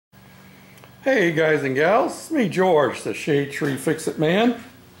Hey guys and gals, it's me George, the Shade Tree Fix-It Man.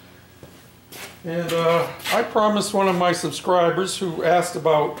 And I promised one of my subscribers who asked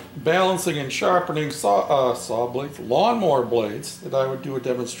about balancing and sharpening saw blades, lawnmower blades, that I would do a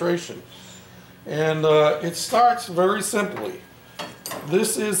demonstration. And it starts very simply.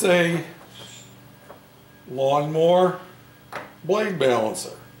 This is a lawnmower blade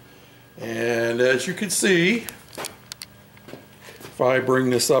balancer. And as you can see, if I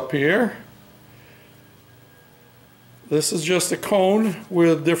bring this up here, this is just a cone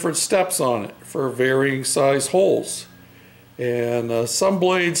with different steps on it for varying size holes. And some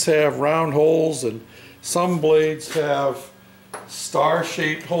blades have round holes and some blades have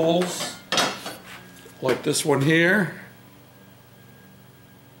star-shaped holes, like this one here.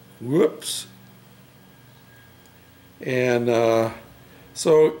 Whoops. And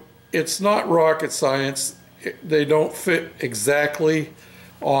so it's not rocket science. They don't fit exactly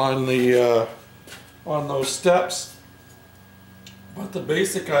on the on those steps. But the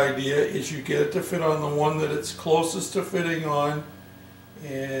basic idea is you get it to fit on the one that it's closest to fitting on,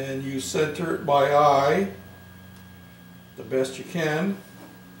 and you center it by eye the best you can.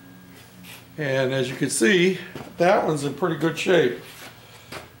 And as you can see, that one's in pretty good shape.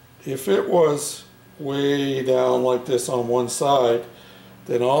 If it was way down like this on one side,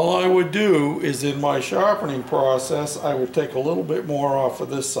 then all I would do is in my sharpening process, I would take a little bit more off of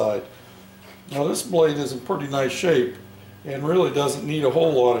this side. Now this blade is in pretty nice shape and really doesn't need a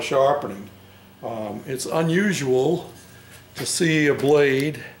whole lot of sharpening. It's unusual to see a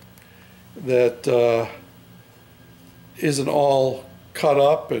blade that isn't all cut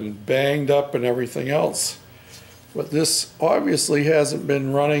up and banged up and everything else. But this obviously hasn't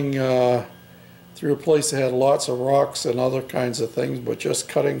been running through a place that had lots of rocks and other kinds of things, but just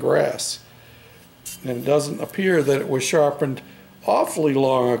cutting grass. And it doesn't appear that it was sharpened awfully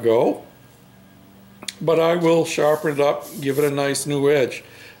long ago. But I will sharpen it up, give it a nice new edge.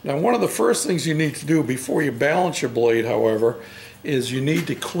 Now, one of the first things you need to do before you balance your blade, however, is you need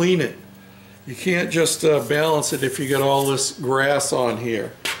to clean it. You can't just balance it if you get all this grass on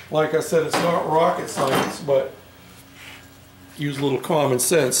here. Like I said, it's not rocket science, but use a little common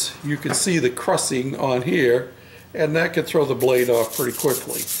sense. You can see the crusting on here, and that can throw the blade off pretty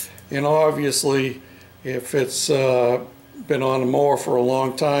quickly. And obviously, if it's been on a mower for a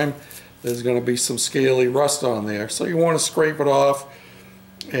long time, there's going to be some scaly rust on there. So you want to scrape it off,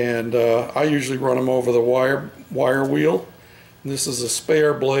 and I usually run them over the wire wheel. And this is a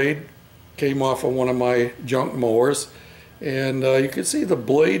spare blade, came off of one of my junk mowers, and you can see the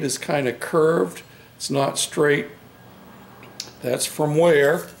blade is kind of curved. It's not straight. That's from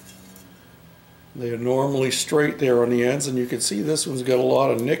wear. They're normally straight there on the ends, and you can see this one's got a lot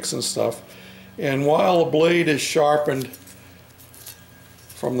of nicks and stuff. And while the blade is sharpened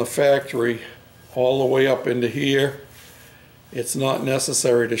from the factory all the way up into here, it's not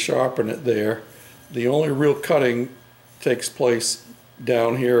necessary to sharpen it there. The only real cutting takes place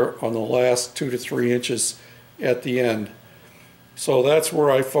down here on the last 2 to 3 inches at the end. So that's where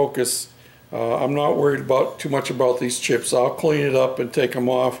I focus. I'm not worried about too much about these chips. I'll clean it up and take them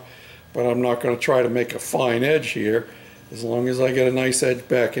off, but I'm not going to try to make a fine edge here as long as I get a nice edge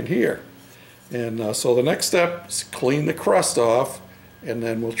back in here. And so the next step is clean the crust off, and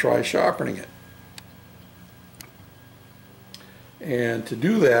then we'll try sharpening it. And to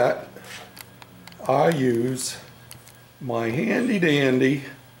do that, I use my handy dandy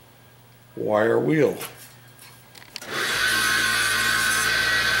wire wheel.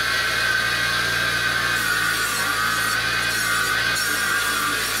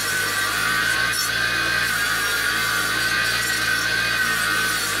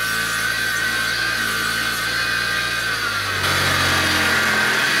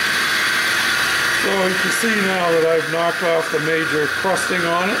 So you can see now that I've knocked off the major crusting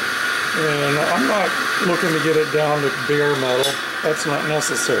on it, and I'm not looking to get it down to bare metal. That's not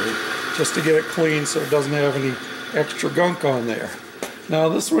necessary. Just to get it clean so it doesn't have any extra gunk on there. Now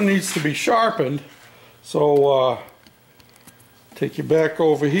this one needs to be sharpened, so take you back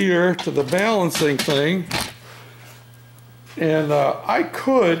over here to the balancing thing, and I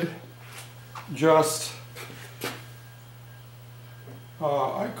could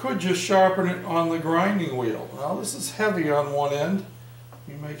just sharpen it on the grinding wheel. Now this is heavy on one end.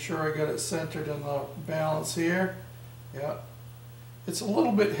 You make sure I get it centered in the balance here. Yeah, it's a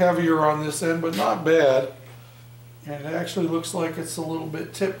little bit heavier on this end, but not bad. And it actually looks like it's a little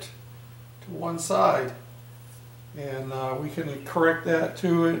bit tipped to one side. And we can correct that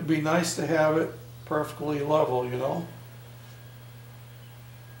too. It'd be nice to have it perfectly level, you know.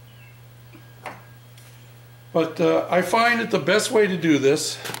 But I find that the best way to do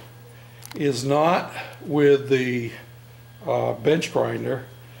this is not with the bench grinder,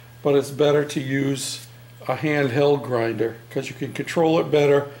 but it's better to use a handheld grinder because you can control it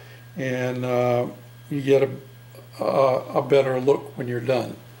better, and you get a better look when you're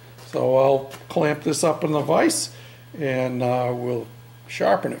done. So I'll clamp this up in the vise and we'll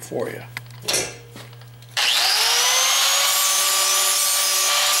sharpen it for you.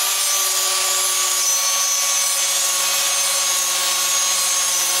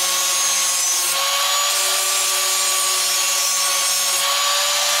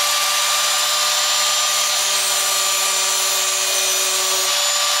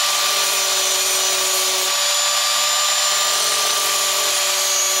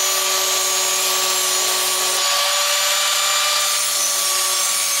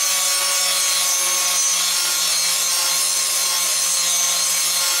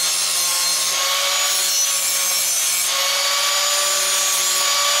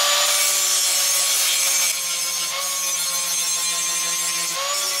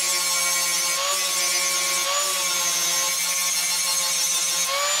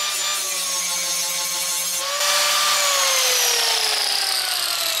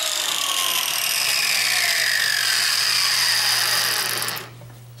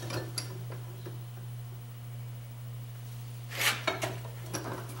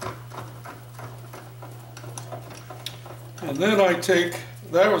 And then I take,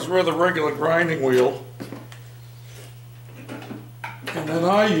 that was with a regular grinding wheel, and then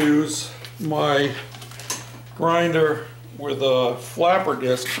I use my grinder with a flapper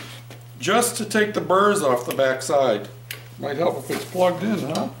disc just to take the burrs off the back side. Might help if it's plugged in,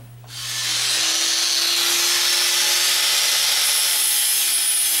 huh?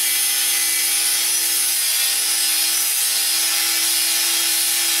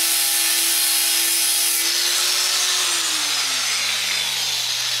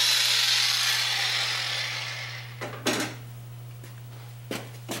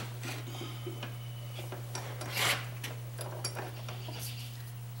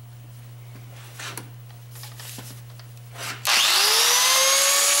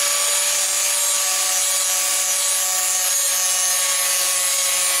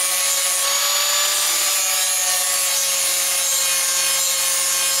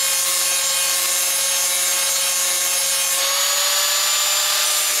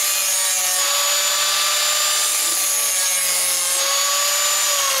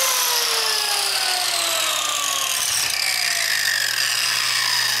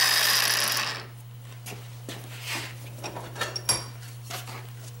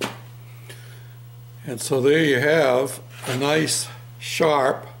 And so there you have a nice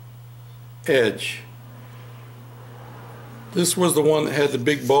sharp edge. This was the one that had the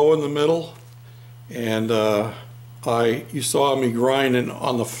big bow in the middle, and you saw me grinding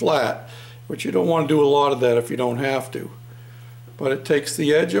on the flat, but you don't want to do a lot of that if you don't have to. But it takes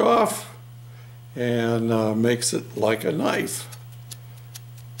the edge off and makes it like a knife.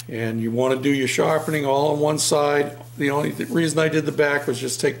 And you want to do your sharpening all on one side. The only reason I did the back was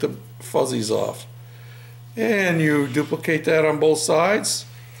just take the fuzzies off. And you duplicate that on both sides,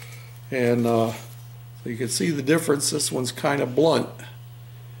 and so you can see the difference. This one's kind of blunt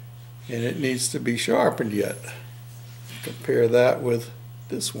and it needs to be sharpened yet. Compare that with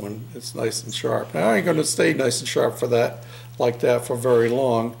this one. It's nice and sharp. Now I ain't going to stay nice and sharp for that, like that, for very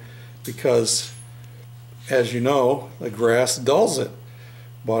long, because as you know, the grass dulls it,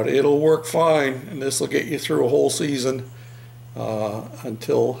 but it'll work fine, and this will get you through a whole season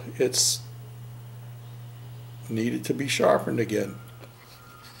until it's needed to be sharpened again.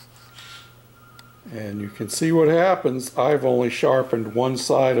 And you can see what happens. I've only sharpened one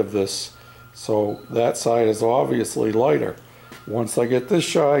side of this, so that side is obviously lighter. Once I get this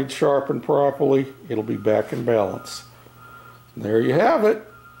side sharpened properly, it'll be back in balance. And there you have it.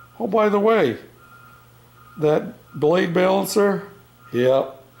 Oh, by the way, that blade balancer,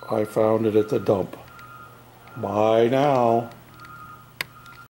 yep, I found it at the dump. Bye now.